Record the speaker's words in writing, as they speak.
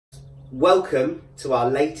Welcome to our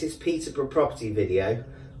latest Peterborough property video,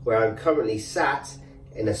 where I'm currently sat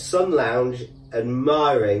in a sun lounge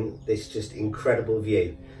admiring this just incredible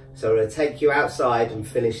view. So I'm going to take you outside and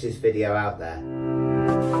finish this video out there.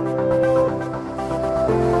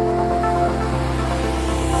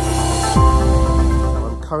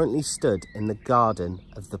 I'm currently stood in the garden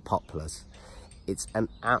of the Poplars. It's an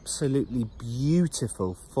absolutely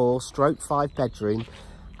beautiful 4/5 bedroom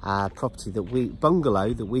property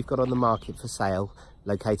bungalow that we've got on the market for sale,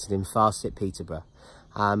 located in Farset, Peterborough.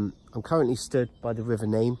 I'm currently stood by the River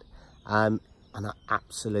Nene, and I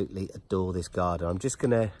absolutely adore this garden. I'm just going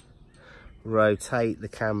to rotate the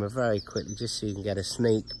camera very quickly just so you can get a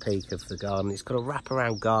sneak peek of the garden. It's got a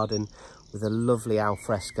wraparound garden with a lovely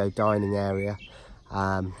alfresco dining area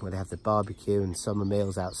where they have the barbecue and summer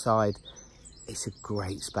meals outside. It's a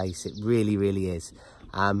great space, it really, really is.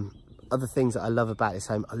 Other things that I love about this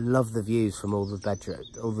home, I love the views from all the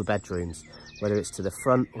bedrooms, whether it's to the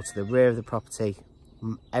front or to the rear of the property.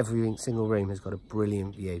 Every single room has got a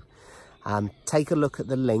brilliant view. Take a look at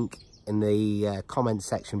the link in the comment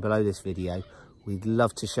section below this video. We'd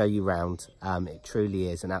love to show you around. It truly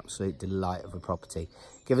is an absolute delight of a property.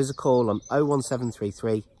 Give us a call on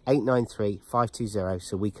 01733 893 520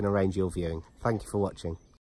 so we can arrange your viewing. Thank you for watching.